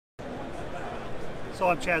So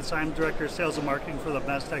I'm Chad Sime, Director of Sales and Marketing for the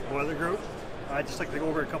Mastech Boiler Group. I'd just like to go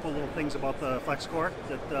over a couple little things about the FlexCore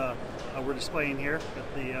that we're displaying here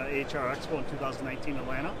at the AHR Expo in 2019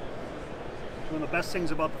 Atlanta. One of the best things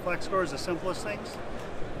about the FlexCore is the simplest things.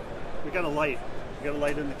 We got a light. We got a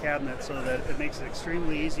light in the cabinet so that it makes it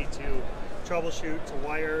extremely easy to troubleshoot, to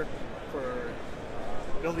wire, for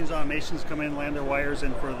buildings automations come in, land their wires,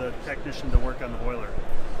 and for the technician to work on the boiler.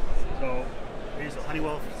 So we use the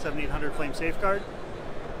Honeywell 7800 Flame Safeguard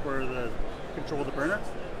for the control of the burner,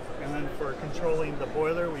 and then for controlling the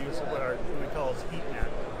boiler we use what we call heat net.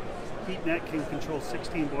 Heat net can control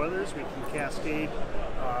 16 boilers. We can cascade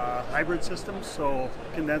hybrid systems, so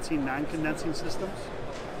condensing, non-condensing systems.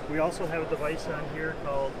 We also have a device on here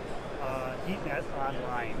called Heat Net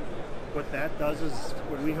Online. What that does is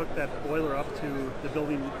when we hook that boiler up to the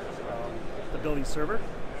building server,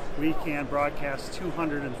 we can broadcast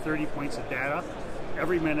 230 points of data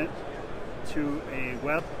every minute to a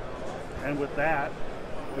web, and with that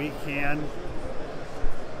we can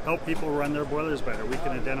help people run their boilers better. We can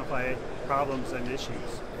identify problems and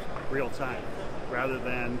issues real time. Rather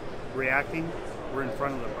than reacting, we're in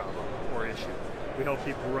front of the problem or issue. We help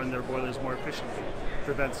people run their boilers more efficiently,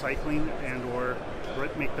 prevent cycling, and or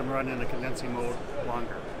make them run in a condensing mode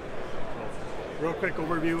longer. So, real quick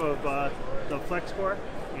overview of the FlexCore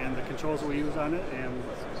and the controls that we use on it, and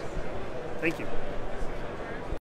thank you.